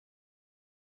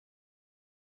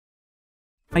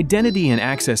Identity and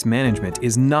access management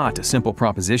is not a simple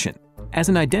proposition. As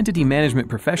an identity management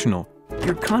professional,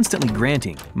 you're constantly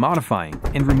granting, modifying,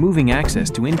 and removing access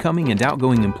to incoming and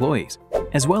outgoing employees,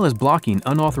 as well as blocking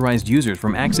unauthorized users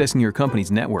from accessing your company's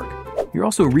network. You're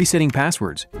also resetting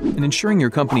passwords and ensuring your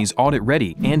company's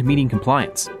audit-ready and meeting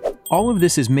compliance. All of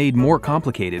this is made more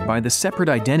complicated by the separate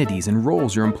identities and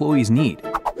roles your employees need,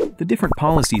 the different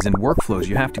policies and workflows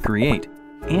you have to create,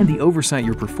 and the oversight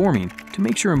you're performing to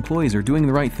make sure employees are doing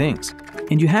the right things.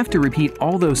 And you have to repeat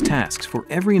all those tasks for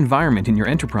every environment in your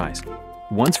enterprise.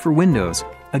 Once for Windows,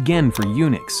 again for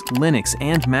Unix, Linux,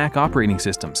 and Mac operating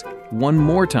systems, one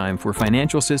more time for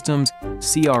financial systems,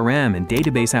 CRM, and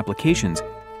database applications,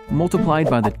 multiplied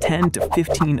by the 10 to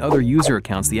 15 other user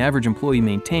accounts the average employee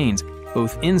maintains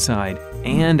both inside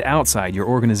and outside your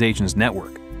organization's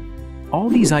network. All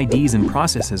these IDs and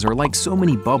processes are like so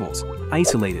many bubbles,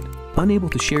 isolated, unable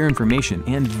to share information,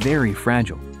 and very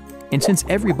fragile. And since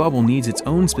every bubble needs its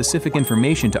own specific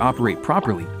information to operate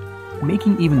properly,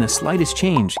 making even the slightest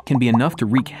change can be enough to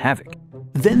wreak havoc.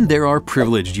 Then there are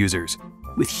privileged users.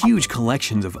 With huge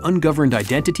collections of ungoverned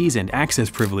identities and access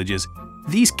privileges,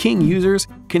 these king users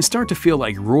can start to feel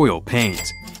like royal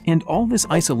pains. And all this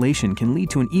isolation can lead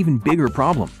to an even bigger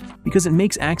problem because it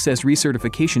makes access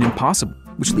recertification impossible,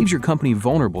 which leaves your company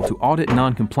vulnerable to audit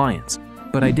non-compliance.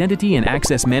 But identity and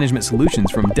access management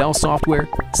solutions from Dell Software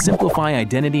simplify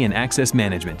identity and access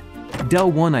management.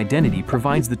 Dell One Identity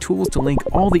provides the tools to link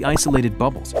all the isolated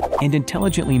bubbles and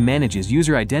intelligently manages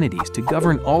user identities to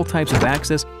govern all types of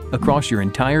access across your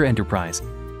entire enterprise.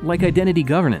 Like identity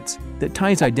governance, that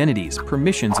ties identities,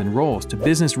 permissions, and roles to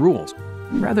business rules,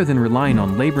 rather than relying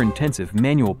on labor-intensive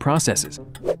manual processes.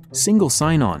 Single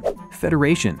sign-on,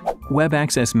 federation, web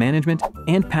access management,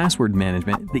 and password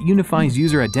management that unifies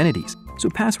user identities, so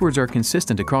passwords are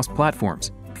consistent across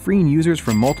platforms, freeing users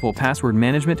from multiple password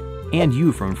management and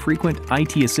you from frequent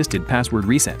IT-assisted password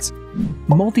resets.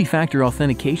 Multi-factor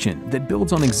authentication that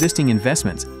builds on existing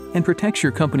investments and protects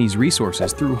your company's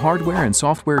resources through hardware and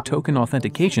software token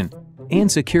authentication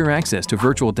and secure access to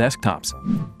virtual desktops.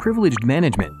 Privileged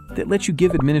management that lets you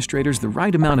give administrators the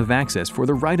right amount of access for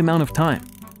the right amount of time,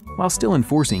 while still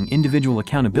enforcing individual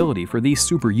accountability for these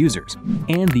super users,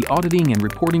 and the auditing and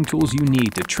reporting tools you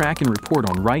need to track and report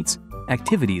on rights,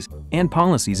 activities, and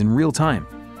policies in real time,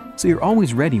 so you're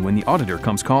always ready when the auditor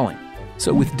comes calling.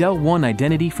 So with Dell One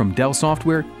Identity from Dell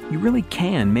Software, you really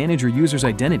can manage your users'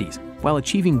 identities while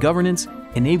achieving governance,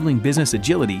 enabling business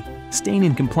agility, staying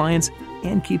in compliance,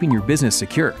 and keeping your business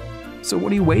secure. So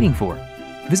what are you waiting for?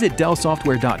 Visit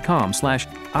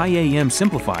dellsoftware.com/IAM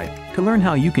Simplified to learn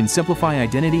how you can simplify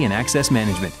identity and access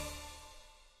management.